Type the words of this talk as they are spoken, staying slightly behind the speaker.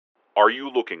Are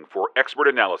you looking for expert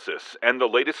analysis and the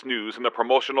latest news in the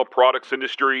promotional products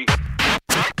industry?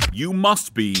 You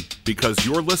must be, because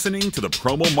you're listening to the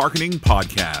Promo Marketing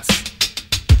Podcast.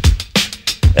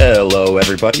 Hello,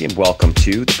 everybody, and welcome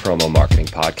to the Promo Marketing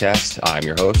Podcast. I'm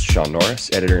your host, Sean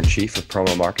Norris, Editor-in-Chief of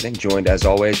Promo Marketing, joined as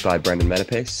always by Brendan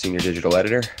Menapace, Senior Digital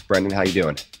Editor. Brendan, how you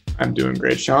doing? I'm doing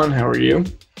great, Sean. How are you?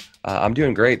 I'm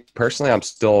doing great. Personally, I'm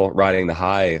still riding the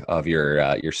high of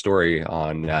your story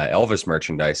on Elvis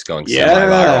merchandise going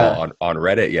semi-viral on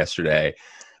Reddit yesterday.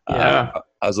 I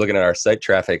was looking at our site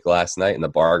traffic last night, and the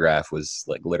bar graph was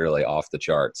like literally off the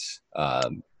charts.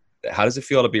 How does it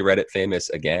feel to be Reddit famous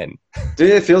again?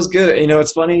 Dude, it feels good. You know,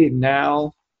 it's funny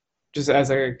now, just as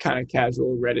a kind of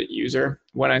casual Reddit user,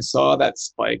 when I saw that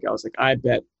spike, I was like, I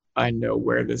bet I know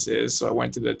where this is. So I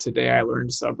went to the Today I Learned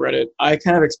subreddit. I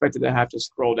kind of expected to have to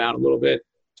scroll down a little bit.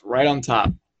 It's right on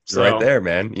top. So, right there,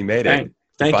 man. You made it.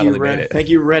 Thank you, Reddit. Thank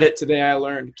you, Reddit. Today I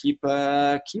Learned. Keep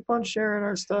on sharing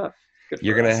our stuff.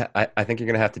 I think you're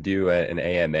gonna have to do an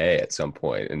AMA at some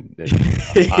point, and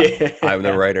Yeah. I'm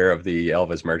the writer of the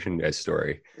Elvis merchandise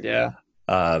story. Yeah.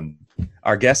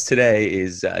 Our guest today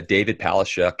is David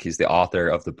Palaszczuk. He's the author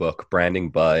of the book Branding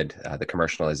Bud: The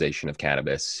Commercialization of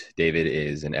Cannabis. David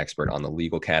is an expert on the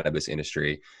legal cannabis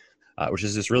industry, which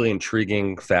is this really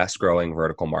intriguing, fast-growing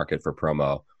vertical market for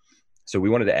promo. So we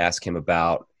wanted to ask him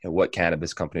about what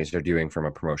cannabis companies are doing from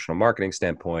a promotional marketing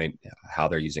standpoint, how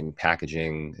they're using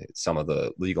packaging, some of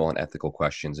the legal and ethical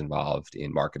questions involved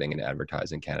in marketing and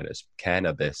advertising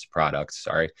cannabis products,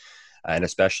 and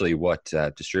especially what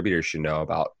distributors should know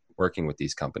about working with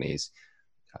these companies.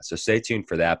 So stay tuned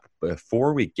for that.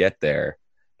 Before we get there,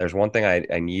 there's one thing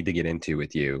I need to get into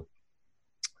with you.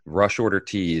 Rush Order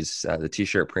Tees, the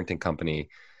t-shirt printing company,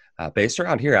 based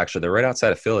around here, actually. They're right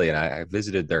outside of Philly, and I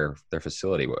visited their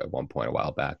facility at one point a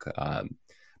while back.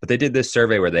 But they did this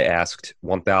survey where they asked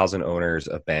 1,000 owners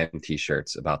of band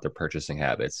t-shirts about their purchasing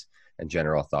habits and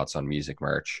general thoughts on music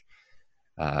merch.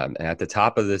 And at the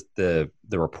top of the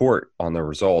report on the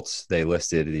results, they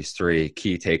listed these three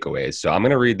key takeaways. So I'm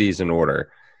going to read these in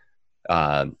order,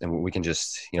 and we can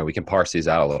just, we can parse these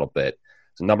out a little bit.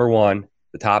 So number one,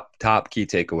 the top key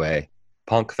takeaway: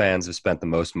 punk fans have spent the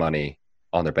most money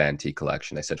on their band tee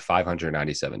collection. They said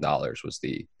 $597 was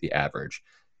the average.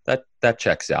 That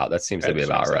checks out. That seems to be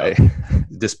about right.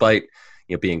 Despite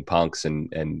being punks and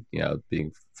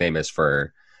being famous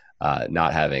for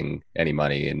not having any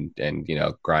money and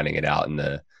grinding it out in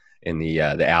the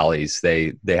alleys,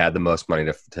 they had the most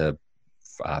money to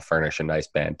furnish a nice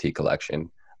band tee collection.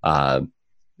 And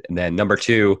then number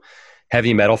two,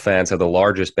 heavy metal fans have the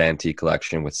largest band tee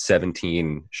collection with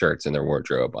 17 shirts in their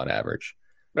wardrobe on average.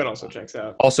 That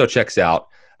also checks out.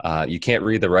 You can't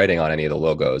read the writing on any of the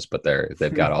logos, but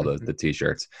they've got all the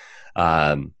t-shirts.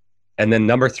 And then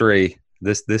number three,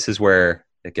 this is where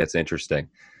it gets interesting.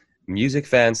 Music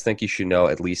fans think you should know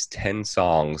at least 10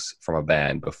 songs from a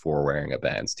band before wearing a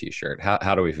band's t-shirt.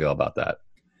 How do we feel about that?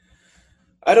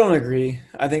 I don't agree.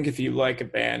 I think if you like a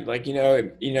band,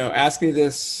 ask me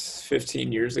this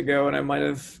 15 years ago and I might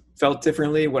have felt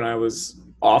differently when I was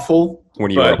awful. When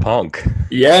you were a punk.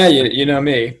 Yeah, you know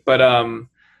me. But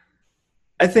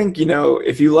I think,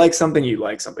 if you like something, you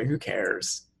like something. Who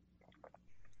cares?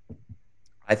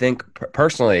 I think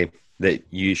personally that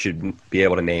you should be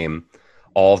able to name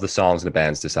all of the songs in the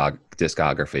band's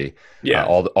discography. Yeah.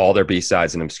 All their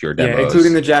B-sides and obscure demos. Yeah,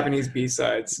 including the Japanese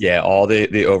B-sides. Yeah, all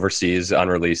the overseas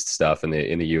unreleased stuff in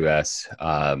the US.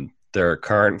 Their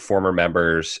current former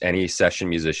members, any session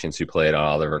musicians who played on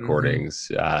all their recordings,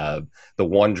 the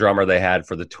one drummer they had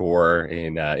for the tour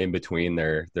in between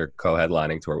their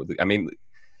co-headlining tour. I mean,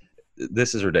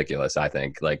 this is ridiculous. I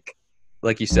think,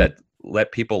 like you said,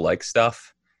 let people like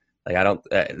stuff. Like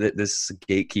this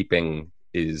gatekeeping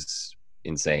is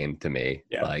insane to me.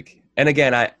 Yeah. And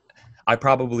again, I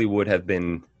probably would have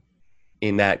been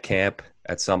in that camp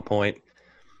at some point,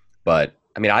 but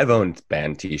I mean, I've owned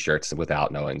band t-shirts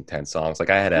without knowing 10 songs. Like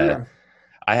I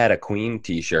had a Queen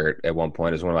t-shirt at one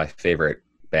point as one of my favorite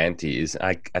band tees.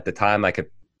 At the time I could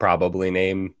probably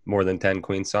name more than 10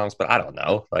 Queen songs, but I don't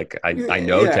know. I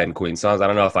know 10 Queen songs. I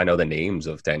don't know if I know the names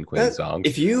of 10 Queen songs.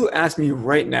 If you ask me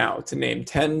right now to name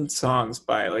 10 songs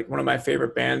by one of my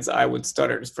favorite bands, I would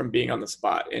stutter just from being on the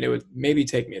spot, and it would maybe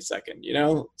take me a second,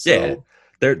 So, yeah.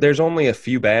 There's only a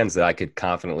few bands that I could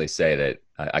confidently say that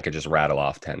I could just rattle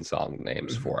off 10 song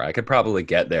names for. I could probably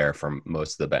get there from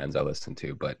most of the bands I listen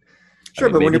to, but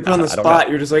sure. But when you're put on the spot,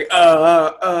 you're just like,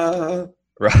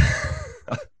 right.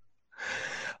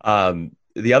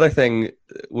 The other thing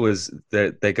was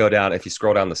that they go down, if you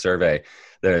scroll down the survey,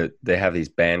 they have these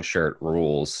band shirt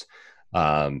rules.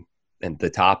 and the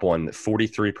top one,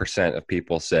 43% of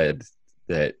people said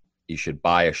that you should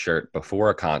buy a shirt before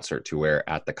a concert to wear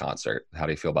at the concert. How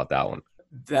do you feel about that one?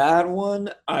 That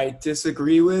one I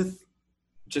disagree with,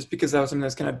 just because that was something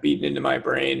that's kind of beaten into my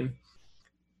brain.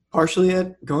 Partially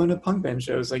at going to punk band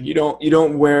shows, like you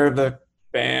don't wear the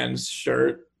band's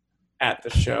shirt at the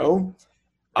show.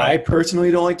 Right. I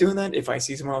personally don't like doing that. If I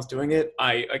see someone else doing it,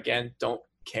 I again don't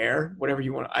care. Whatever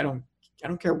you want, I don't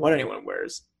care what anyone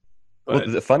wears. But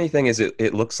Well, the funny thing is,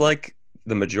 it looks like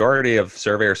the majority of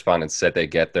survey respondents said they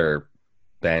get their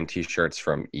band T-shirts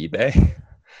from eBay.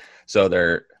 So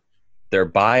they're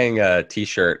buying a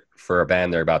T-shirt for a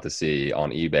band they're about to see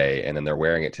on eBay, and then they're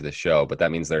wearing it to the show. But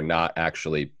that means they're not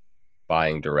actually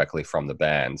buying directly from the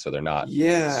band, so they're not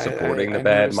supporting the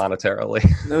band monetarily.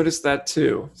 Noticed that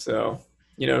too. So,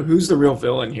 who's the real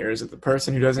villain here? Is it the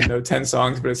person who doesn't know 10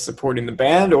 songs but is supporting the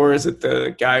band, or is it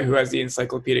the guy who has the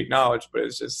encyclopedic knowledge but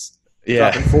is just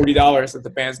dropping $40 that the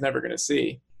band's never going to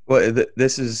see? Well,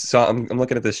 this is, so I'm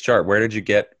looking at this chart. Where did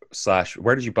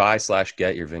you buy /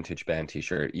 get your vintage band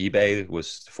T-shirt? eBay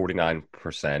was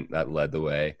 49%. That led the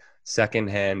way.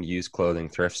 Secondhand used clothing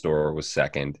thrift store was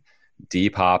second.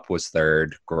 Depop was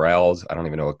third. Grailed, I don't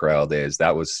even know what Grailed is.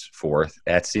 That was fourth.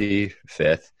 Etsy,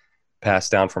 fifth.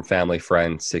 Passed down from family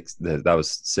friend, sixth. That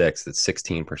was sixth. It's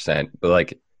 16%. But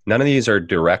like, none of these are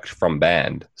direct from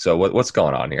band. So what's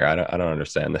going on here? I don't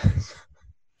understand this.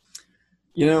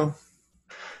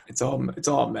 It's all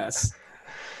a mess.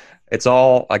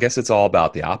 I guess it's all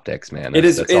about the optics, man.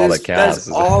 That's all that counts. That's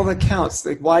all that counts.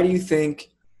 Like, why do you think,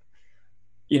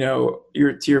 to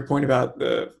your point about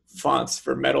the fonts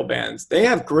for metal bands, they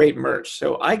have great merch.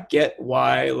 So I get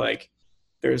why, like,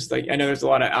 I know there's a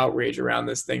lot of outrage around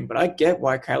this thing, but I get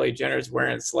why Kylie Jenner's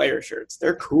wearing Slayer shirts.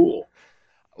 They're cool.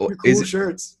 They're cool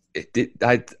shirts.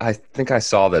 I think I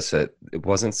saw this. It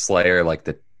wasn't Slayer like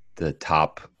the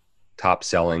top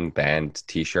selling band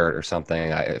T-shirt or something.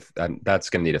 That's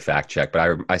going to need a fact check,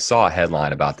 but I saw a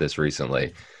headline about this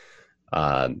recently.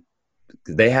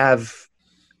 They have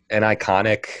an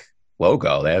iconic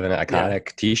logo. They have an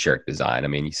iconic T-shirt design. I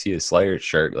mean, you see a Slayer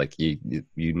shirt, like you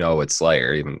know it's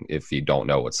Slayer, even if you don't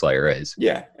know what Slayer is.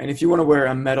 Yeah, and if you want to wear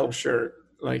a metal shirt,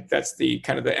 like that's the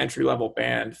kind of the entry level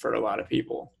band for a lot of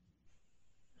people.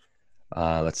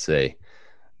 Let's see.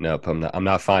 Nope, I'm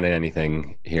not finding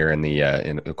anything here in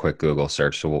a quick Google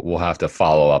search. So we'll have to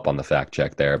follow up on the fact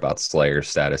check there about Slayer's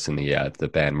status in the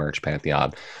band merch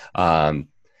pantheon.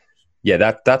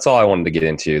 That's all I wanted to get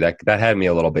into. That had me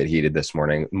a little bit heated this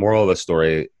morning. Moral of the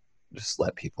story: just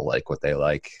let people like what they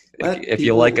like. If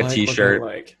you like a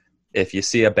T-shirt, if you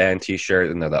see a band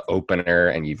T-shirt and they're the opener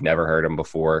and you've never heard them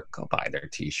before, go buy their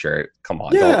T-shirt. Come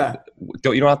on, you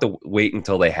don't have to wait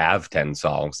until they have 10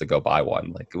 songs to go buy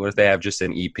one. Like, what if they have just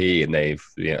an EP and they've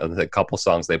a couple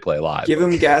songs they play live? Give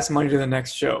them gas money to the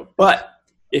next show. But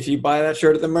if you buy that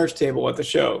shirt at the merch table at the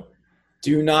show,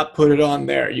 do not put it on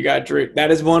there. You got to drape.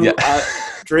 That is one.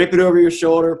 Drape it over your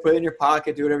shoulder. Put it in your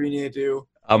pocket. Do whatever you need to do.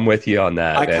 I'm with you on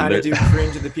that. I kind of do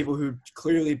cringe at the people who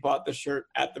clearly bought the shirt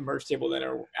at the merch table, then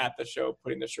are at the show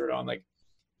putting the shirt on. Like,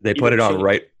 they put it on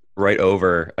right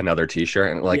over another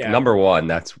T-shirt, and number one,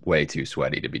 that's way too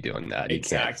sweaty to be doing that.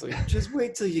 Exactly. Just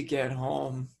wait till you get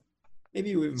home.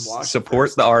 Maybe you even watch.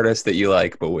 Support the artist that you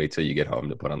like, but wait till you get home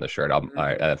to put on the shirt.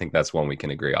 I think that's one we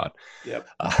can agree on. Yep.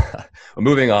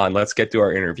 Moving on, let's get to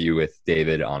our interview with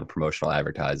David on promotional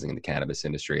advertising in the cannabis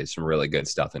industry. There's some really good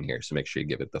stuff in here, so make sure you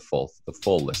give it the full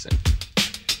listen.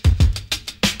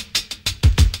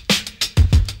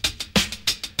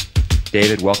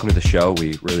 David, welcome to the show.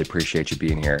 We really appreciate you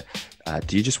being here.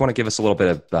 Do you just want to give us a little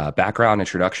bit of background,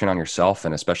 introduction on yourself,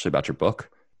 and especially about your book?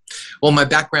 Well, my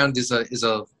background is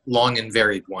a long and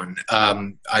varied one.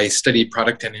 I studied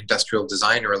product and industrial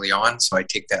design early on, so I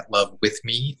take that love with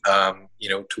me,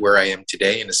 to where I am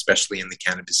today, and especially in the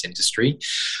cannabis industry.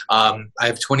 I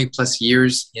have 20 plus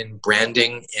years in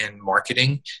branding and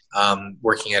marketing,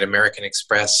 working at American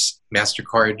Express,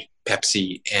 MasterCard,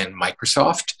 Pepsi, and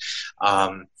Microsoft.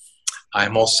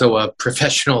 I'm also a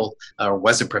professional, or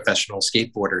was a professional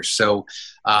skateboarder. So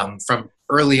from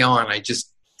early on, I just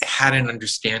had an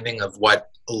understanding of what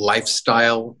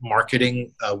lifestyle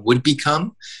marketing would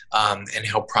become, and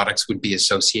how products would be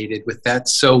associated with that.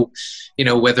 So,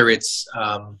 whether it's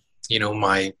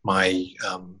my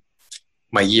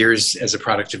years as a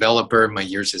product developer, my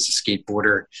years as a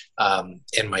skateboarder,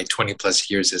 and my 20 plus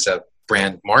years as a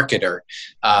brand marketer,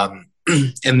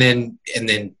 and then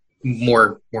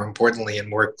more importantly and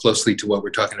more closely to what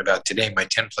we're talking about today, my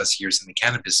 10 plus years in the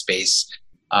cannabis space.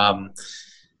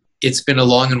 It's been a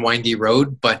long and windy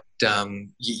road, but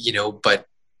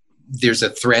there's a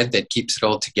thread that keeps it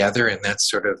all together, and that's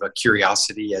sort of a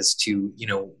curiosity as to,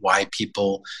 why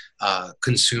people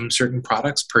consume certain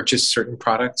products, purchase certain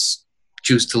products,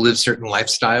 choose to live certain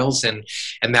lifestyles,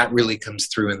 and that really comes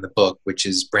through in the book, which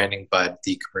is Branding Bud: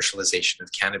 The Commercialization of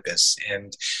Cannabis.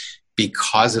 And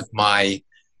because of my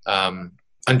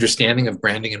understanding of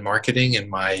branding and marketing, and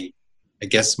my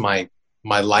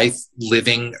life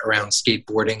living around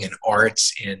skateboarding and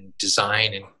arts and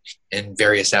design and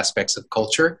various aspects of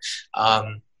culture,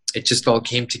 it just all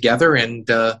came together and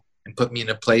put me in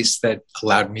a place that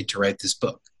allowed me to write this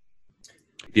book.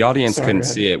 The audience couldn't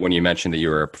see it when you mentioned that you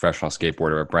were a professional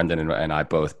skateboarder. Brendan and I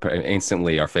both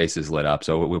instantly, our faces lit up.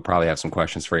 So we'll probably have some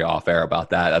questions for you off air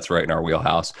about that. That's right in our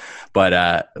wheelhouse. But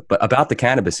about the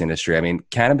cannabis industry, I mean,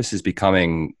 cannabis is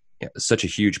becoming such a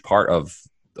huge part of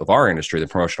our industry, the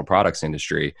promotional products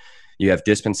industry. You have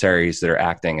dispensaries that are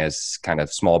acting as kind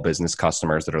of small business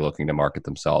customers that are looking to market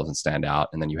themselves and stand out.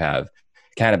 And then you have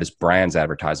cannabis brands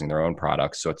advertising their own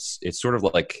products. So it's sort of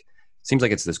like, seems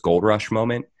like it's this gold rush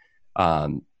moment.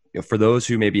 For those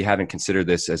who maybe haven't considered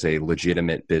this as a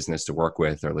legitimate business to work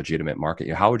with or legitimate market,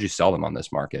 how would you sell them on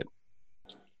this market?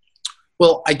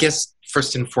 Well, I guess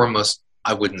first and foremost,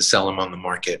 I wouldn't sell them on the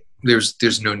market.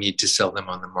 There's no need to sell them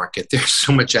on the market. There's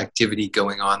so much activity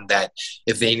going on that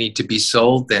if they need to be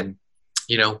sold, then,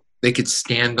 they could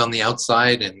stand on the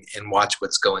outside and watch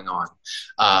what's going on.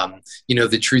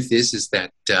 The truth is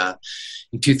that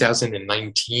in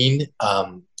 2019,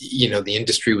 the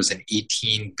industry was an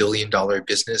 $18 billion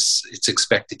business. It's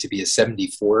expected to be a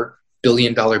 $74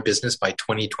 billion business by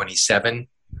 2027.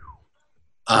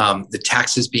 The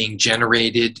taxes being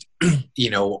generated,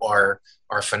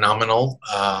 are phenomenal.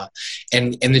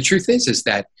 And the truth is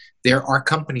that there are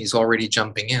companies already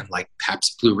jumping in, like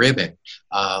Pabst Blue Ribbon,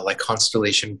 like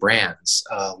Constellation Brands,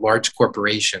 large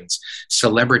corporations,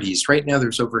 celebrities. Right now,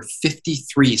 there's over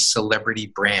 53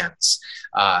 celebrity brands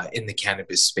in the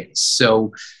cannabis space.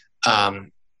 So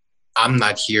I'm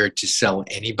not here to sell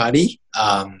anybody.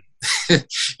 They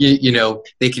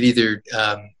could either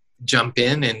jump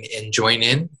in and join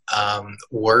in,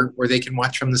 or they can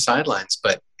watch from the sidelines.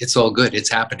 But it's all good. It's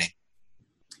happening.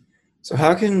 So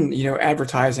how can,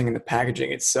 advertising and the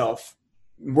packaging itself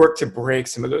work to break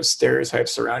some of those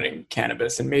stereotypes surrounding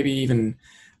cannabis and maybe even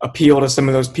appeal to some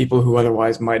of those people who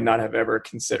otherwise might not have ever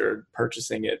considered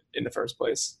purchasing it in the first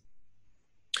place?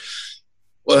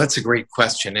 Well, that's a great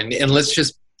question. And let's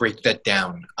just break that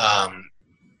down.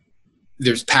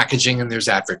 There's packaging and there's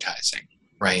advertising,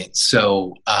 right?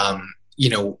 So,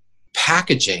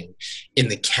 packaging in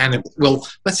the cannabis,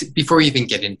 before we even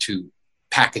get into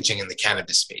packaging in the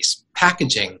cannabis space,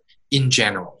 packaging in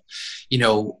general,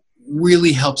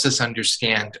 really helps us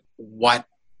understand what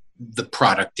the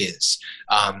product is.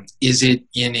 Is it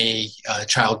in a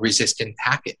child-resistant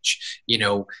package?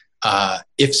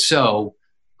 If so,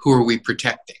 who are we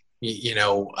protecting?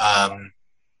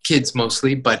 Kids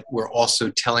mostly, but we're also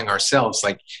telling ourselves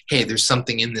like, hey, there's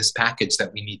something in this package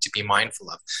that we need to be mindful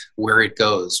of, where it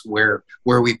goes, where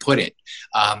we put it,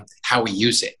 how we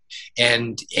use it.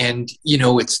 And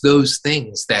it's those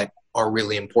things that are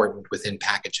really important within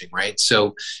packaging, right?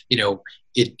 So,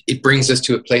 it brings us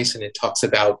to a place and it talks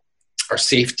about our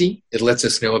safety. It lets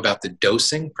us know about the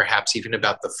dosing, perhaps even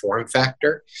about the form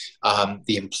factor,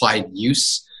 the implied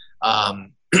use.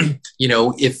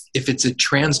 If it's a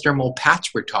transdermal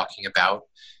patch we're talking about,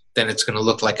 then it's going to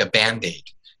look like a Band-Aid.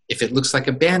 If it looks like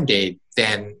a Band-Aid,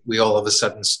 then we all of a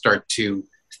sudden start to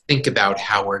think about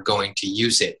how we're going to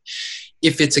use it.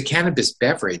 If it's a cannabis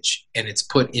beverage and it's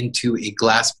put into a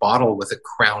glass bottle with a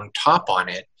crown top on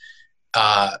it,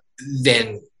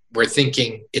 then we're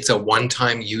thinking it's a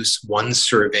one-time use, one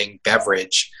serving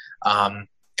beverage. And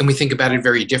we think about it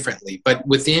very differently. But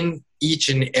within each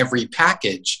and every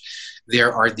package,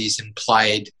 there are these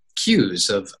implied cues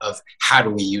of how do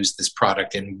we use this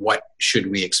product and what should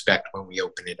we expect when we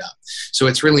open it up. So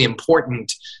it's really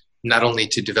important not only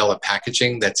to develop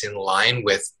packaging that's in line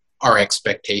with our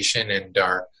expectation and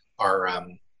our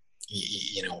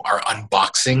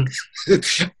unboxing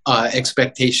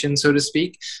expectation, so to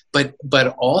speak,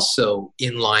 but also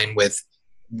in line with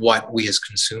what we as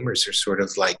consumers are sort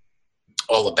of like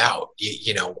all about.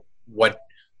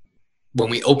 When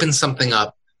we open something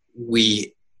up,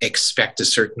 we expect a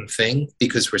certain thing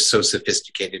because we're so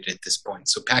sophisticated at this point.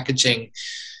 So packaging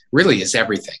really is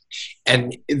everything.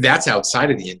 And that's outside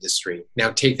of the industry.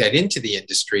 Now take that into the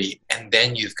industry, and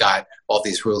then you've got all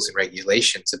these rules and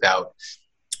regulations about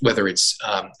whether it's,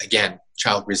 again,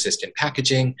 child-resistant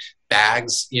packaging,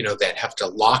 bags, that have to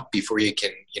lock before you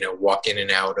can, walk in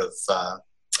and out of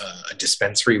a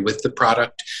dispensary with the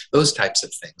product, those types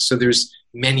of things. So there's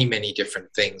many, many different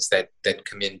things that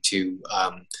come into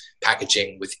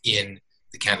packaging within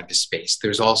the cannabis space.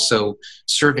 There's also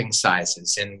serving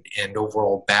sizes and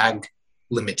overall bag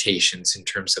limitations in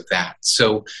terms of that.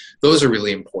 So those are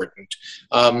really important.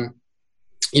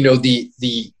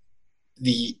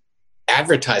 The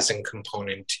advertising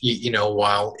component,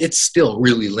 while it's still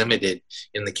really limited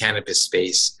in the cannabis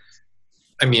space,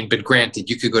 I mean, but granted,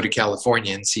 you could go to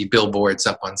California and see billboards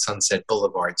up on Sunset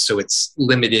Boulevard. So it's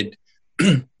limited,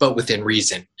 but within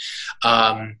reason.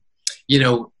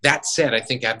 That said, I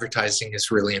think advertising is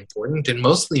really important, and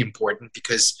mostly important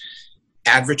because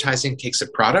advertising takes a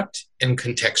product and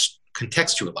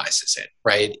contextualizes it,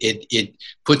 right? It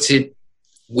puts it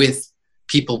with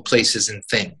people, places, and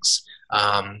things,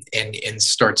 and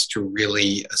starts to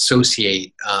really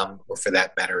associate, or for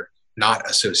that matter, not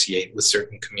associate with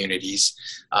certain communities.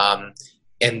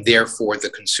 And therefore, the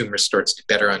consumer starts to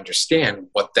better understand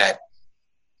what that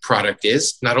product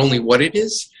is, not only what it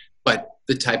is, but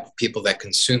the type of people that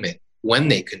consume it, when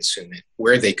they consume it,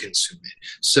 where they consume it.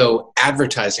 So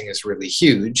advertising is really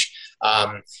huge.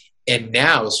 And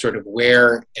now sort of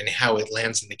where and how it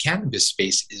lands in the cannabis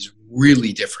space is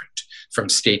really different from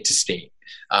state to state,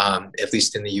 at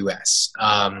least in the US.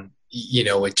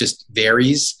 It just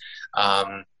varies.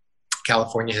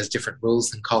 California has different rules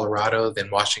than Colorado,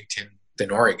 than Washington, than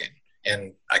Oregon.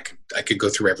 And I could go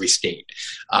through every state.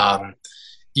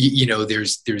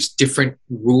 There's different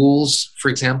rules, for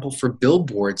example, for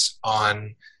billboards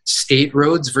on state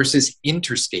roads versus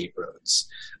interstate roads.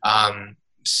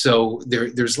 So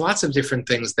there's lots of different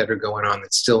things that are going on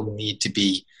that still need to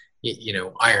be,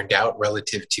 ironed out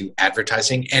relative to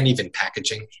advertising and even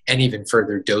packaging and even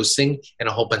further dosing and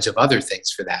a whole bunch of other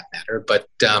things for that matter. But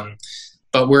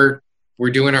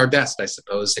we're doing our best, I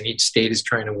suppose, and each state is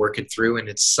trying to work it through. And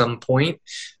at some point,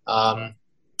 it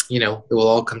will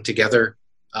all come together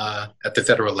at the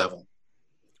federal level.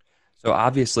 So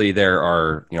obviously there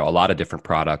are, a lot of different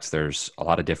products. There's a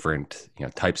lot of different,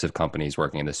 types of companies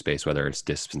working in this space, whether it's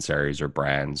dispensaries or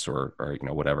brands or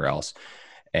whatever else.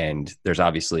 And there's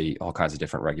obviously all kinds of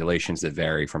different regulations that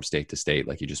vary from state to state,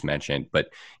 like you just mentioned. But,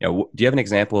 do you have an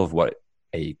example of what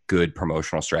a good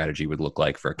promotional strategy would look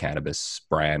like for a cannabis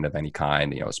brand of any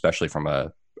kind, especially from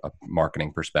a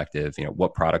marketing perspective?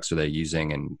 What products are they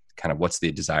using and kind of what's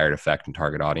the desired effect and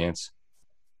target audience?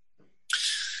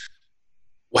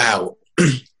 Wow.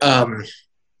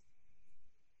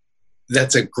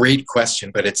 That's a great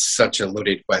question, but it's such a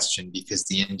loaded question because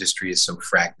the industry is so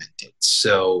fragmented.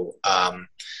 So,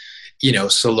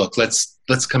 so look, let's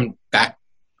come back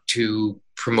to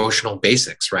promotional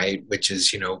basics, right? Which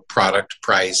is, product,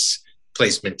 price,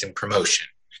 placement, and promotion.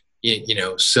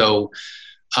 So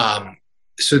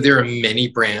there are many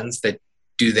brands that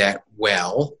do that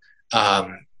well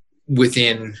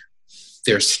within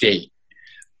their state.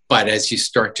 But as you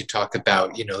start to talk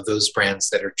about, those brands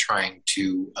that are trying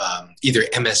to either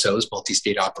MSOs,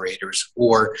 multi-state operators,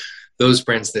 or those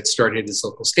brands that started as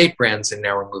local state brands and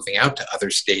now are moving out to other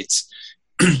states,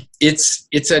 it's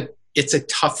a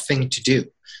tough thing to do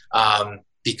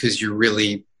because you're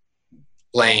really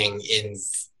playing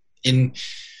in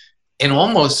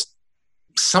almost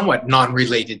somewhat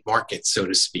non-related markets, so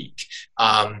to speak.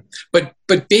 But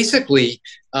basically.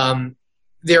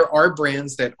 There are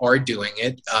brands that are doing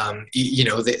it.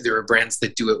 There are brands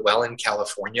that do it well in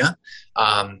California.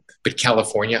 But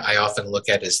California, I often look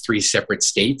at as 3 separate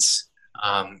states.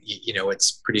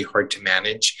 It's pretty hard to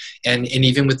manage. And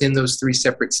even within those 3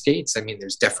 separate states, I mean,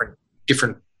 there's different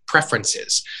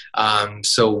preferences.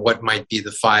 So what might be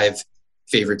the 5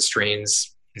 favorite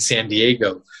strains in San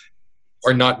Diego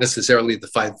are not necessarily the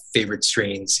 5 favorite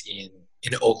strains in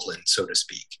Oakland, so to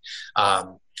speak.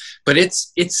 But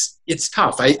it's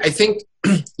tough. I think,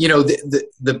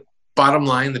 the bottom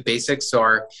line, the basics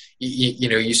are,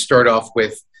 you start off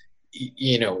with,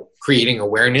 creating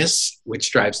awareness,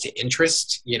 which drives to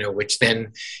interest, which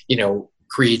then,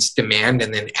 creates demand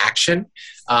and then action.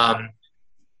 I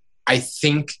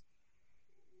think,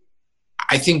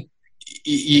 to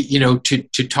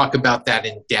talk about that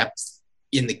in depth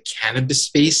in the cannabis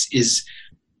space is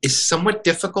somewhat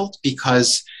difficult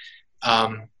because,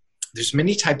 there's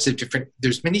many types of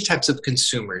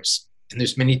consumers and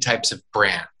there's many types of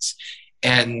brands,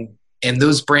 and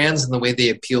those brands and the way they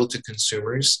appeal to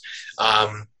consumers,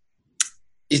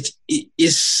 it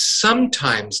is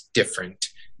sometimes different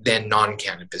than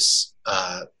non-cannabis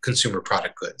consumer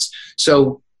product goods.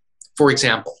 So, for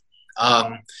example,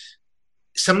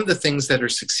 some of the things that are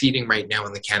succeeding right now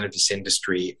in the cannabis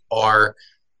industry are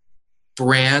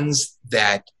brands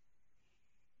that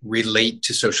relate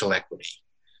to social equity.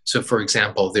 So, for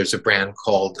example, there's a brand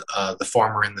called The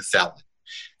Farmer and the Felon.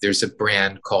 There's a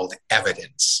brand called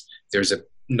Evidence. There's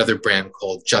another brand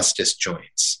called Justice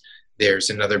Joints. There's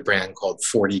another brand called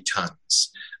 40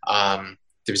 Tons.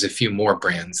 There's a few more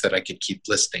brands that I could keep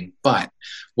listing. But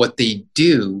what they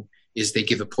do is they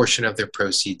give a portion of their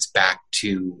proceeds back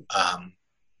to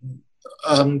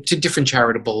different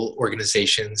charitable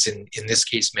organizations. In this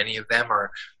case, many of them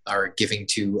are giving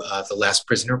to the Last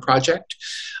Prisoner Project,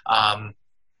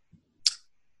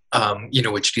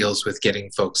 which deals with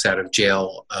getting folks out of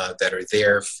jail that are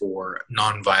there for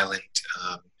nonviolent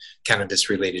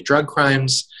cannabis-related drug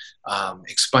crimes,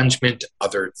 expungement,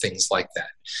 other things like that.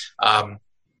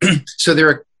 So there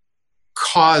are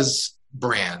cause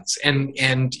brands, and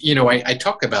I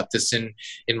talk about this in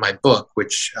my book,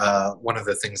 which one of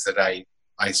the things that I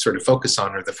sort of focus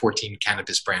on are the 14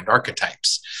 cannabis brand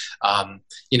archetypes. And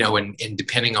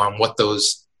depending on what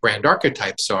those brand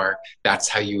archetypes are, that's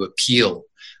how you appeal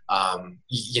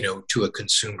to a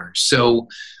consumer. So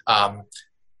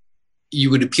you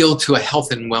would appeal to a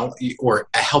health and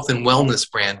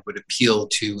wellness brand would appeal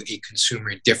to a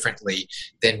consumer differently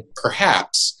than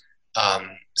perhaps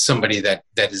somebody that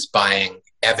is buying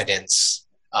Evidence,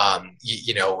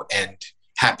 and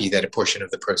happy that a portion of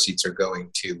the proceeds are going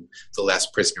to the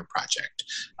Last Prisoner Project,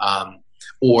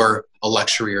 or a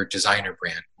luxury or designer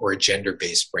brand, or a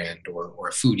gender-based brand, or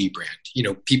a foodie brand.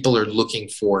 People are looking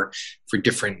for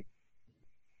different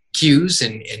cues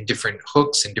and different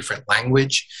hooks and different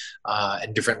language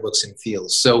and different looks and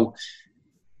feels. So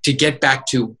to get back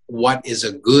to what is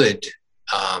a good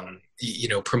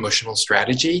promotional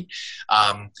strategy,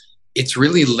 it's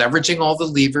really leveraging all the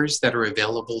levers that are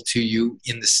available to you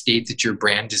in the state that your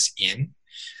brand is in,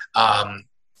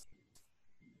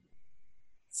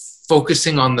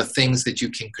 focusing on the things that you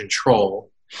can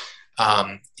control,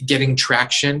 getting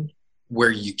traction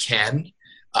where you can,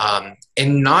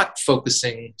 and not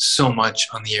focusing so much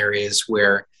on the areas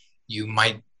where you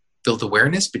might build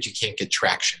awareness, but you can't get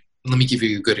traction. Let me give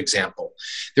you a good example.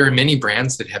 There are many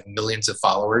brands that have millions of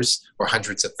followers or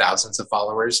hundreds of thousands of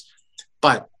followers,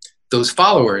 but those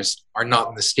followers are not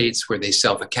in the states where they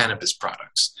sell the cannabis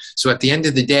products. So at the end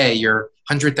of the day, your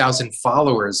 100,000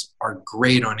 followers are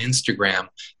great on Instagram,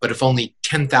 but if only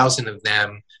 10,000 of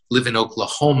them live in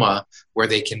Oklahoma where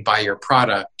they can buy your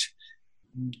product,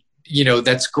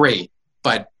 that's great.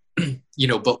 But,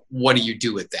 but what do you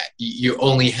do with that? You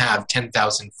only have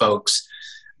 10,000 folks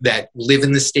that live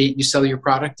in the state you sell your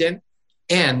product in,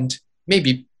 and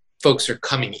maybe folks are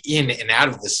coming in and out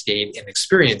of the state and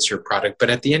experience your product. But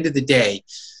at the end of the day,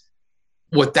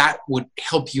 what that would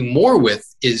help you more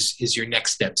with is your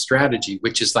next step strategy,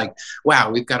 which is like,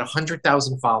 wow, we've got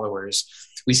 100,000 followers.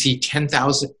 We see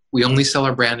 10,000, we only sell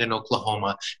our brand in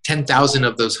Oklahoma. 10,000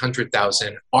 of those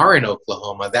 100,000 are in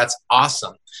Oklahoma. That's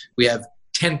awesome. We have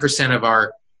 10% of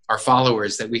our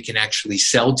followers that we can actually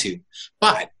sell to.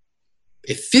 But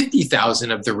if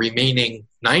 50,000 of the remaining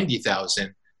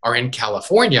 90,000 are in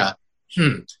California,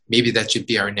 maybe that should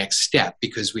be our next step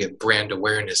because we have brand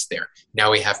awareness there.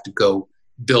 Now we have to go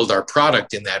build our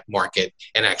product in that market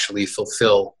and actually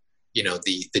fulfill,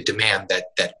 the demand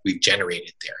that we've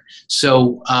generated there.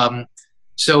 So,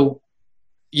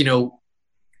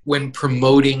 when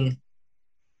promoting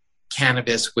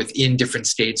cannabis within different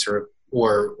states or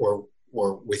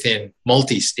within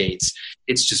multi-states,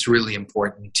 it's just really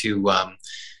important to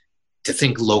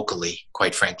think locally,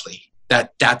 quite frankly.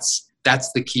 That's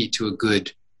the key to a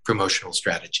good promotional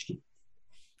strategy.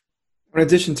 In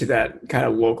addition to that kind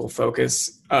of local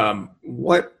focus,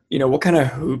 what kind of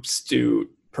hoops do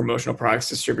promotional products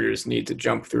distributors need to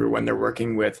jump through when they're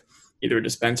working with either a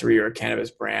dispensary or a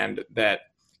cannabis brand that,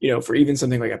 for even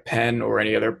something like a pen or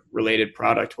any other related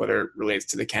product, whether it relates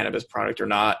to the cannabis product or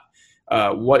not,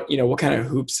 what kind of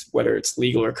hoops, whether it's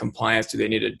legal or compliance, do they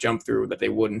need to jump through that they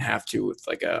wouldn't have to with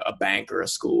like a bank or a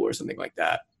school or something like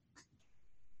that?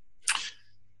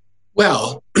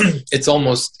 Well, it's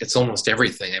almost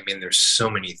everything. I mean, there's so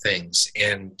many things,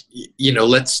 and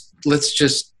let's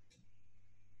just.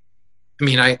 I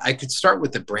mean, I could start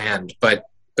with the brand, but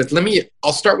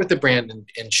I'll start with the brand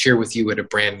and share with you what a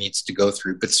brand needs to go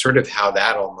through, but sort of how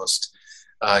that almost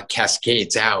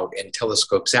cascades out and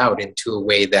telescopes out into a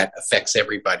way that affects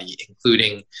everybody,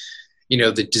 including,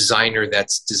 the designer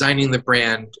that's designing the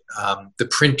brand, the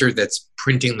printer that's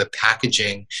printing the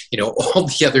packaging, all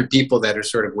the other people that are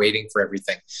sort of waiting for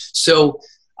everything. So,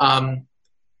 I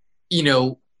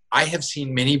have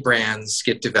seen many brands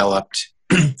get developed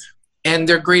and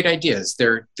they're great ideas.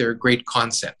 They're great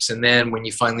concepts. And then when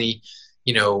you finally,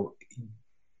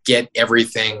 get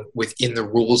everything within the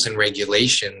rules and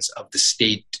regulations of the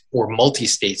state or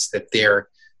multi-states that they're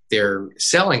they're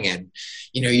selling in,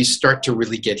 you start to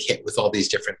really get hit with all these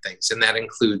different things. And that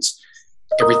includes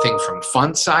everything from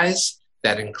font size,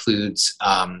 that includes,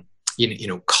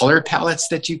 color palettes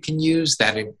that you can use,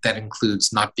 that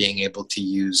includes not being able to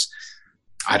use,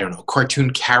 I don't know,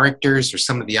 cartoon characters or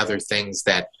some of the other things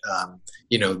that,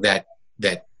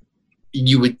 that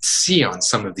you would see on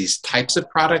some of these types of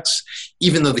products,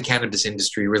 even though the cannabis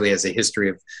industry really has a history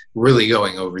of really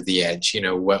going over the edge,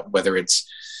 whether it's,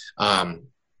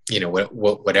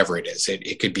 whatever it is.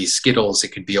 It could be Skittles,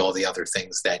 it could be all the other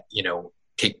things that,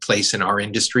 take place in our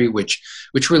industry, which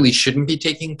really shouldn't be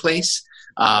taking place.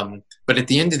 But at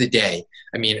the end of the day,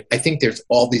 I think there's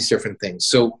all these different things.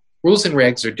 So rules and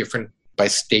regs are different by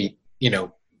state,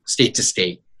 state to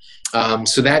state.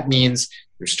 So that means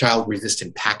there's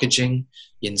child-resistant packaging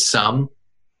in some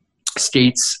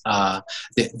states.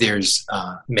 There's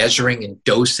measuring and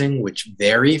dosing, which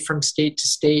vary from state to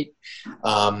state.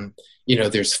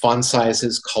 There's font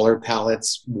sizes, color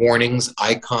palettes, warnings,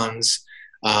 icons.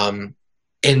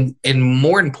 And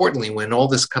more importantly, when all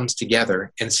this comes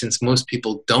together, and since most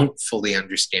people don't fully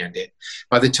understand it,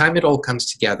 by the time it all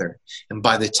comes together, and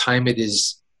by the time it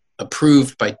is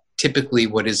approved by typically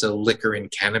what is a liquor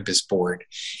and cannabis board,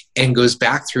 and goes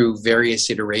back through various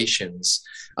iterations,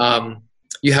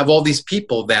 you have all these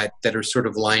people that are sort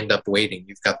of lined up waiting.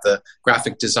 You've got the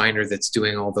graphic designer that's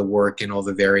doing all the work in all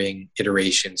the varying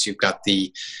iterations. You've got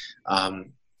the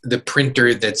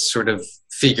printer that's sort of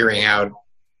figuring out,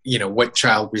 what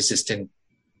child-resistant,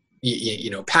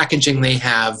 packaging they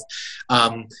have.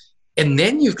 And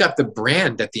then you've got the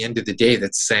brand at the end of the day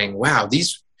that's saying, wow,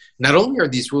 not only are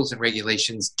these rules and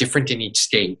regulations different in each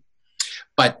state,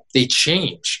 but they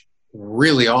change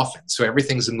really often. So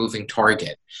everything's a moving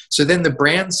target. So then the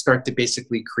brands start to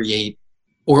basically create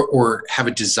or have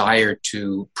a desire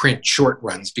to print short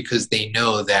runs because they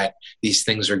know that these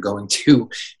things are going to,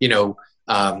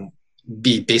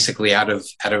 be basically out of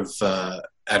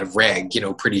reg,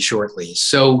 pretty shortly.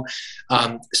 So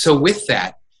with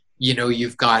that,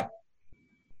 you've got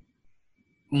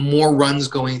more runs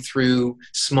going through,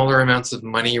 smaller amounts of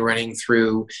money running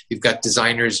through. You've got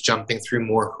designers jumping through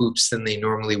more hoops than they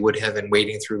normally would have and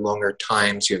waiting through longer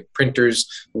times. You have printers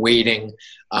waiting,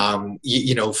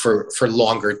 for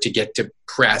longer to get to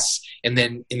press, and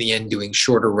then in the end doing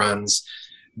shorter runs.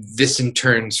 This in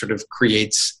turn sort of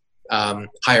creates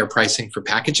higher pricing for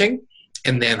packaging,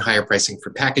 and then higher pricing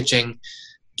for packaging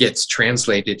gets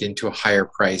translated into a higher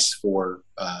price for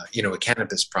a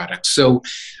cannabis product. So,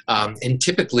 and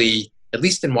typically, at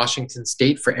least in Washington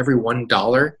State, for every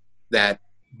 $1 that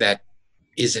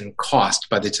is in cost,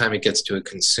 by the time it gets to a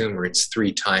consumer, it's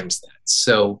 3 times that.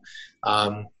 So,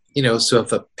 so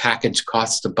if a package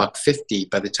costs $1.50,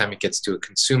 by the time it gets to a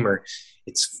consumer,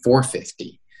 it's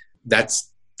 $4.50.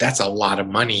 That's a lot of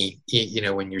money,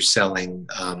 when you're selling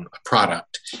a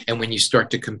product. And when you start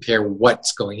to compare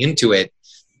what's going into it,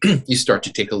 you start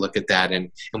to take a look at that.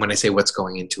 And when I say what's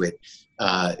going into it,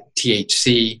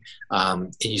 THC,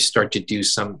 and you start to do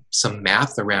some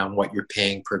math around what you're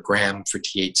paying per gram for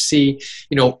THC,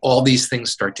 all these things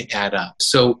start to add up.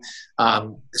 So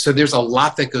there's a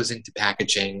lot that goes into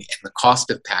packaging and the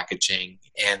cost of packaging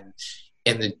and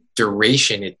the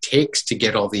duration it takes to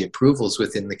get all the approvals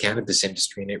within the cannabis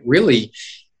industry. And it really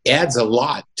adds a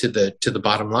lot to the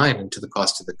bottom line and to the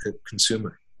cost to the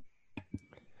consumer.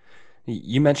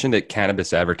 You mentioned that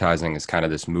cannabis advertising is kind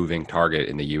of this moving target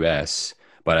in the US,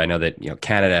 but I know that,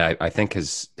 Canada, I think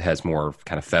has more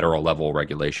kind of federal level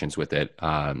regulations with it.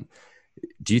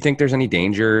 Do you think there's any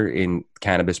danger in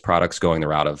cannabis products going the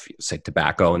route of, say,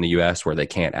 tobacco in the US, where they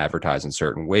can't advertise in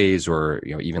certain ways, or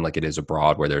even like it is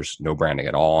abroad where there's no branding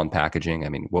at all on packaging? I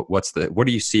mean, what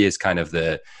do you see as kind of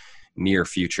the near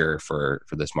future for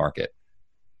this market?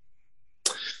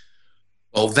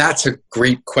 Well, that's a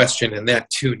great question, and that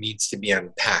too needs to be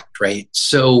unpacked, right?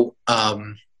 So,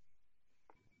 if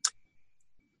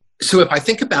I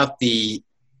think about the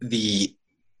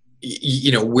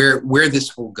where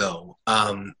this will go,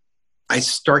 I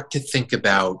start to think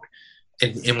about,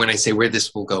 and when I say where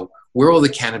this will go, where will the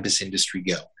cannabis industry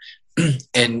go?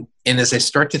 and as I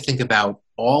start to think about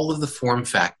all of the form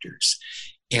factors,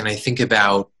 and I think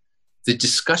about the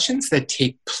discussions that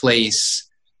take place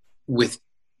with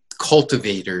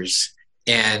cultivators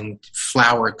and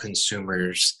flower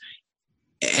consumers,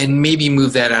 and maybe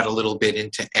move that out a little bit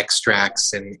into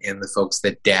extracts and the folks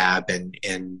that dab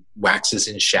and waxes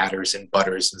and shatters and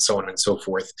butters and so on and so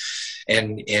forth,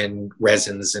 and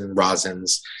resins and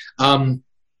rosins.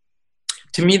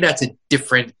 To me, that's a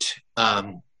different,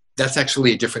 that's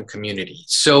actually a different community.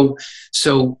 So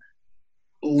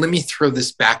let me throw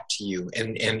this back to you,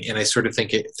 and I sort of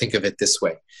think of it this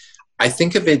way. I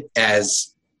think of it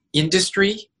as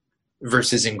industry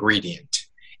versus ingredient.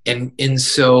 And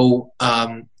so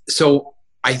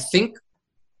I think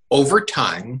over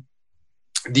time,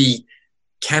 the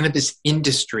cannabis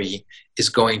industry is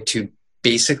going to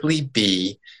basically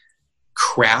be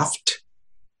craft,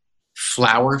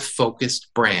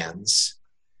 flower-focused brands,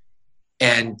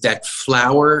 and that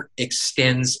flower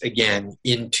extends again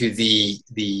into the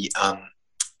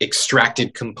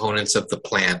extracted components of the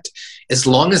plant, as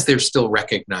long as they're still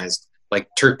recognized, like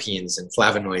terpenes and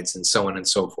flavonoids and so on and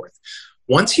so forth.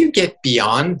 Once you get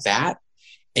beyond that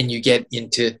and you get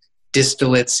into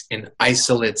distillates and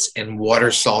isolates and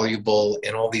water soluble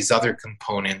and all these other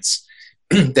components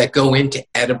that go into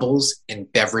edibles and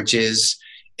beverages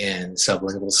and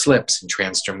sublingual slips and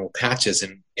transdermal patches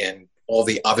and all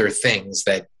the other things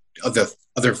that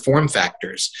other form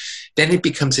factors, then it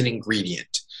becomes an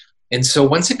ingredient. And so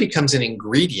once it becomes an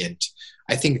ingredient,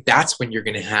 I think that's when you're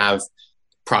going to have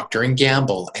Procter &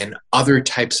 Gamble and other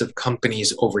types of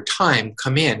companies over time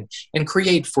come in and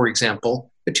create, for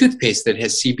example, a toothpaste that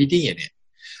has CBD in it.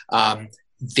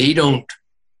 They don't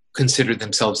consider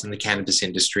themselves in the cannabis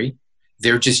industry.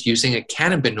 They're just using a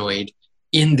cannabinoid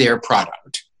in their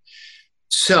product.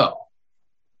 So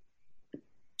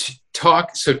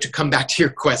to come back to your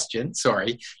question and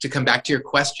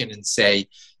say,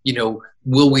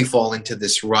 will we fall into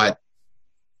this rut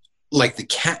like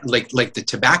the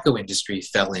tobacco industry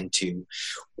fell into,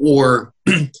 or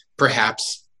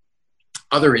perhaps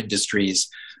other industries?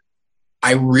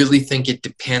 I really think it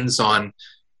depends on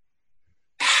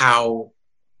how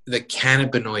the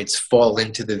cannabinoids fall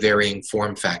into the varying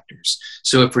form factors.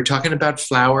 So if we're talking about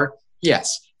flower,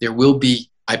 yes,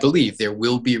 I believe there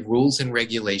will be rules and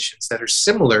regulations that are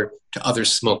similar to other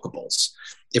smokables.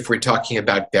 If we're talking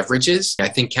about beverages, I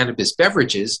think cannabis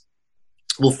beverages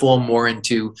will fall more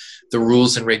into the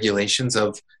rules and regulations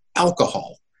of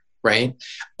alcohol, right?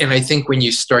 And I think when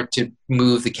you start to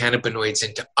move the cannabinoids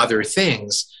into other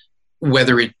things,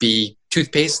 whether it be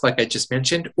toothpaste, like I just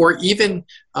mentioned, or even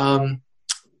topicals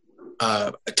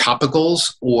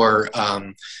or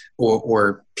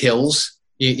pills,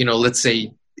 let's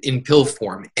say in pill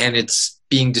form, and it's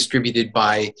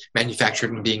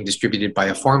manufactured and being distributed by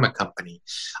a pharma company,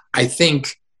 I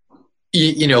think,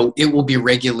 it will be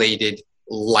regulated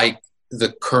like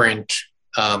the current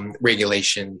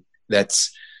regulation that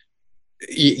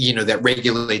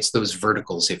regulates those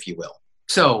verticals, if you will.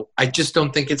 So I just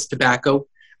don't think it's tobacco.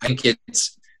 I think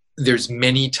there's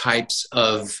many types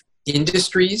of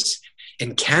industries,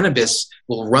 and cannabis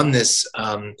will run this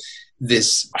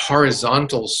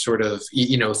horizontal sort of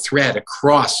thread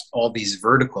across all these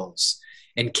verticals,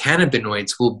 and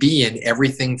cannabinoids will be in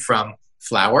everything from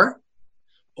flower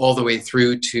all the way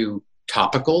through to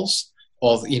topicals,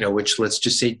 which, let's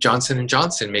just say Johnson &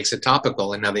 Johnson makes a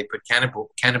topical and now they put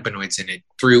cannabinoids in it,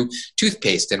 through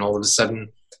toothpaste, and all of a sudden,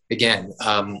 again,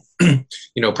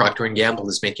 Procter & Gamble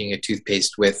is making a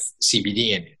toothpaste with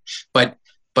CBD in it. But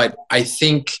I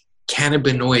think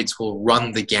cannabinoids will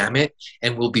run the gamut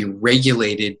and will be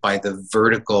regulated by the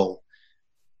vertical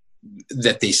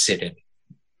that they sit in.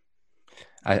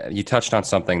 You touched on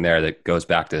something there that goes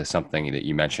back to something that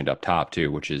you mentioned up top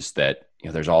too, which is that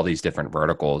there's all these different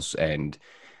verticals, and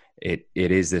it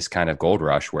is this kind of gold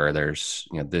rush where there's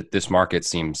this market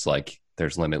seems like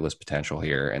there's limitless potential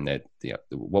here, and that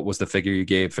what was the figure you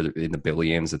gave in the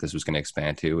billions that this was going to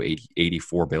expand to?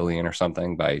 84 billion or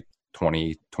something by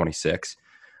 2026.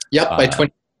 Yep, by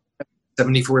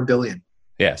 74 billion.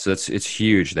 Yeah, so it's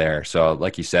huge there. So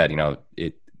like you said,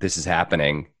 this is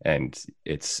happening, and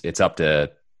it's up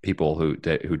to people who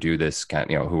do this kind,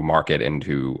 who market and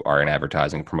who are in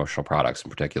advertising, promotional products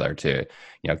in particular, to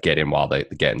get in while the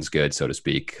getting's good, so to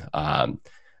speak.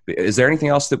 Is there anything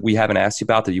else that we haven't asked you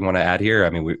about that you want to add here? I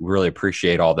mean, we really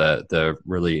appreciate all the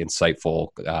really insightful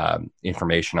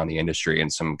information on the industry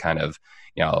and some kind of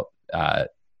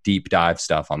deep dive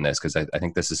stuff on this, because I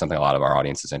think this is something a lot of our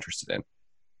audience is interested in.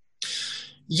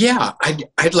 Yeah,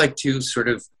 I'd like to sort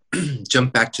of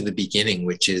jump back to the beginning,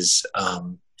 which is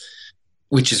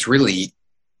really,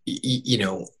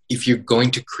 if you're going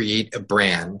to create a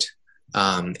brand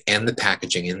and the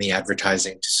packaging and the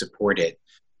advertising to support it,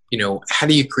 how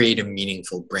do you create a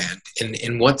meaningful brand?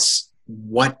 And what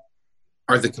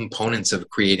are the components of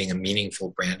creating a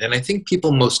meaningful brand? And I think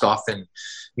people most often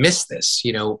miss this,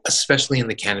 especially in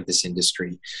the cannabis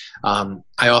industry.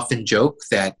 I often joke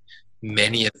that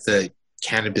many of the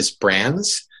cannabis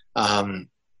brands,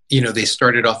 they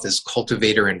started off as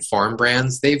cultivator and farm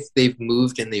brands. They've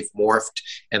moved and they've morphed,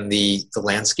 and the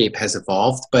landscape has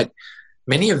evolved. But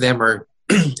many of them are,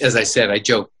 as I said, I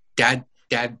joke, dad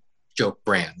joke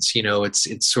brands.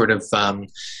 It's sort of,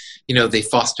 they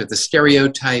foster the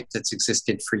stereotype that's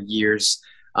existed for years,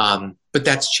 but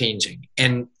that's changing.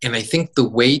 And I think the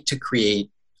way to create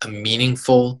a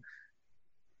meaningful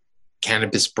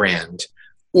cannabis brand,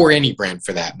 or any brand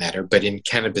for that matter, but in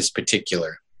cannabis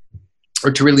particular,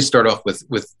 or to really start off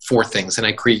with four things. And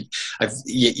I created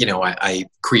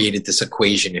this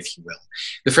equation, if you will.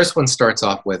 The first one starts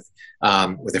off with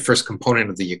the first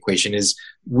component of the equation is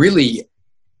really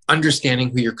understanding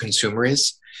who your consumer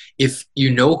is. If you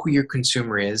know who your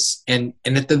consumer is, and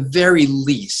at the very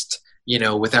least,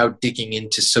 without digging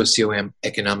into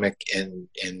socioeconomic and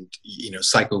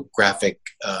psychographic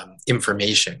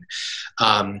information,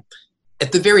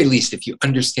 at the very least, if you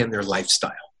understand their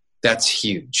lifestyle, that's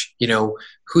huge.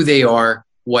 Who they are,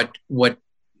 what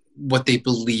they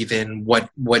believe in, what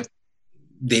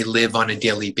they live on a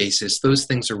daily basis. Those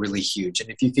things are really huge. And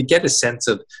if you could get a sense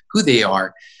of who they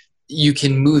are, you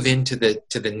can move into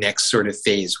the next sort of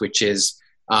phase, which is,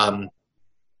 and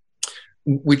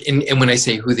when I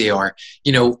say who they are,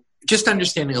 just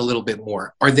understanding a little bit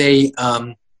more. Are they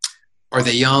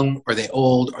young? Are they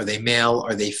old? Are they male?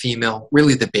 Are they female?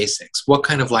 Really the basics. What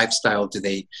kind of lifestyle do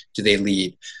they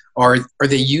lead? Are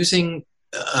they using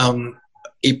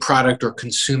a product or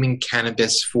consuming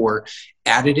cannabis for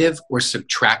additive or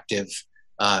subtractive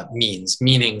means?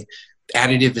 Meaning,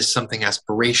 additive is something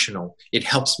aspirational. It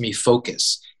helps me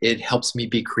focus. It helps me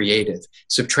be creative.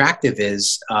 Subtractive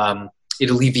is it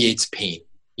alleviates pain.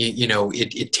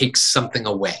 It takes something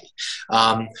away.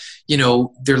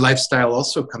 Their lifestyle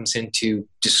also comes into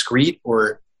discrete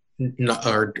or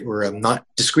not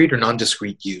discrete or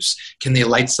non-discrete use. Can they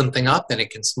light something up and it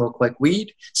can smell like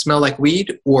weed,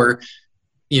 or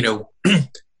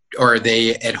or are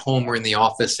they at home or in the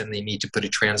office and they need to put a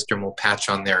transdermal patch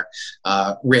on their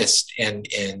wrist and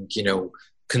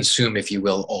consume, if you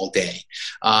will, all day?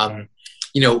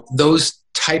 Those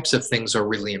types of things are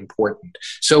really important.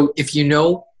 So if you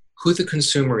know who the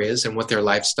consumer is and what their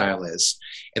lifestyle is,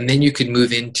 and then you could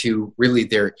move into really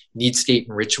their need state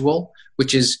and ritual,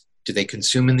 which is, do they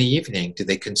consume in the evening? Do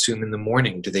they consume in the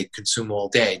morning? Do they consume all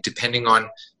day? Depending on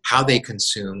how they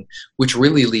consume, which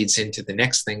really leads into the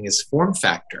next thing is form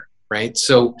factor, right?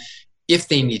 So if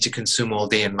they need to consume all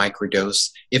day and microdose,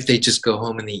 if they just go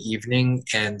home in the evening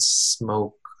and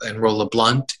smoke and roll a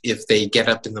blunt, if they get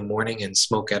up in the morning and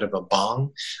smoke out of a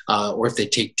bong, or if they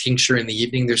take tincture in the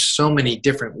evening, there's so many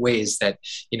different ways that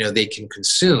they can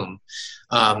consume.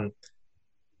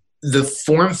 The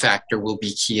form factor will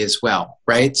be key as well,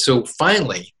 right? So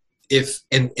finally,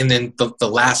 and then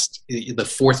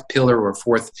the fourth pillar or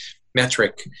fourth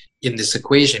metric in this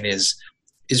equation is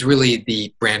really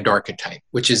the brand archetype,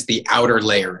 which is the outer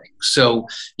layering. So,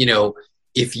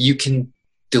 if you can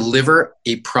deliver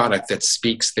a product that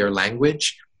speaks their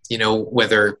language,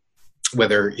 whether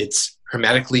it's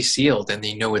hermetically sealed and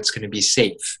they know it's going to be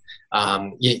safe,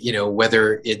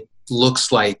 whether it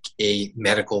looks like a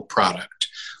medical product,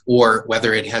 or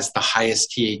whether it has the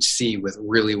highest THC with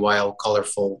really wild,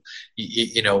 colorful,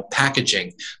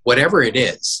 packaging, whatever it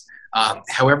is,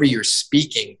 however you're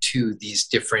speaking to these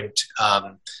different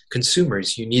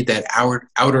consumers, you need that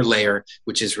outer layer,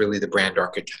 which is really the brand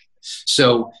archetype.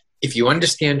 So if you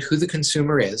understand who the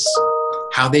consumer is,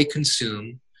 how they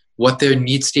consume, what their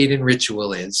need state and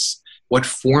ritual is, what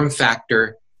form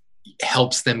factor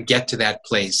helps them get to that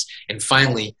place, and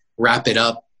finally wrap it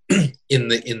up in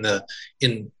the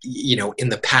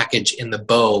package, in the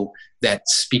bow that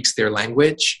speaks their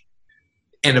language.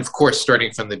 And of course,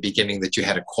 starting from the beginning, that you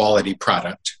had a quality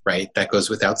product, right? That goes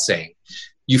without saying.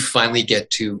 You finally get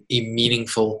to a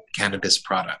meaningful cannabis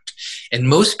product. And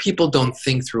most people don't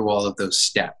think through all of those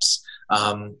steps.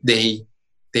 They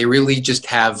really just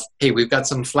have, hey, we've got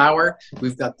some flower,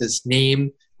 we've got this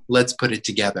name, let's put it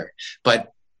together.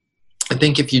 But I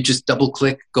think if you just double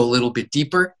click, go a little bit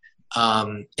deeper,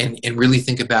 and really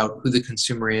think about who the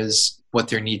consumer is, what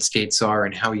their need states are,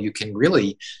 and how you can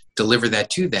really deliver that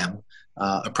to them,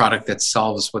 a product that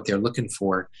solves what they're looking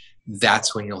for,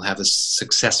 that's when you'll have a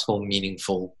successful,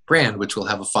 meaningful brand, which will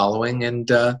have a following and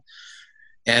will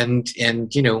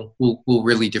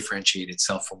really differentiate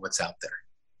itself from what's out there.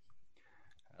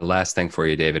 Last thing for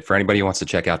you, David, for anybody who wants to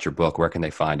check out your book, where can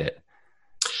they find it?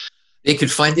 They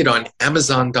could find it on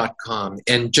Amazon.com.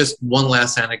 And just one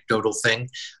last anecdotal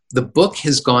thing. The book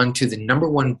has gone to the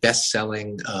 #1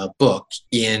 best-selling book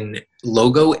in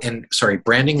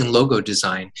branding and logo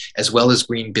design, as well as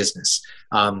green business.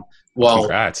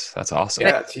 Congrats. That's awesome.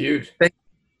 Yeah, it's huge.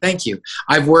 Thank you.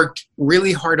 I've worked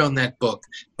really hard on that book,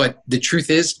 but the truth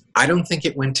is, I don't think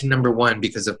it went to #1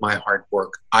 because of my hard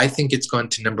work. I think it's gone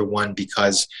to #1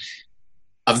 because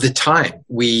of the time.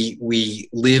 We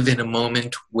live in a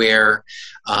moment where,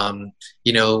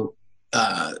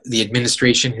 the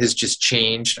administration has just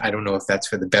changed. I don't know if that's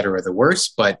for the better or the worse,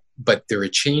 but there are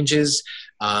changes.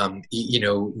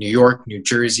 New York, New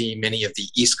Jersey, many of the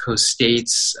East Coast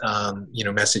states,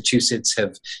 Massachusetts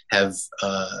have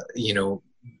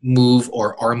move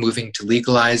or are moving to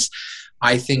legalize.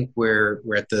 I think we're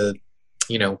at the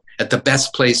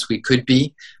best place we could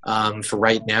be for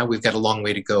right now. We've got a long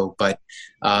way to go, but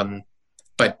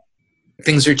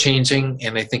things are changing,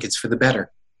 and I think it's for the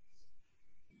better.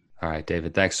 All right,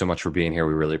 David, thanks so much for being here.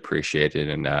 We really appreciate it,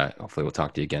 and hopefully we'll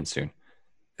talk to you again soon.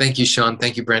 Thank you, Sean.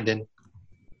 Thank you, Brendan.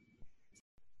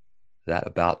 That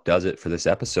about does it for this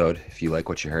episode. If you like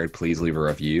what you heard, please leave a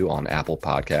review on Apple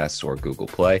Podcasts or Google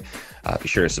Play. Be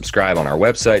sure to subscribe on our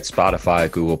website, Spotify,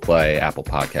 Google Play, Apple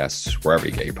Podcasts, wherever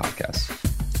you get your podcasts.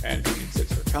 And if you need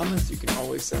tips or comments, you can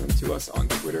always send them to us on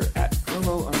Twitter at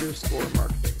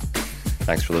promo_marketing.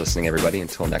 Thanks for listening, everybody.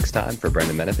 Until next time, for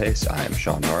Brendan Menapace, I am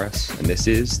Sean Norris, and this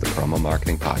is the Promo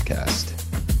Marketing Podcast.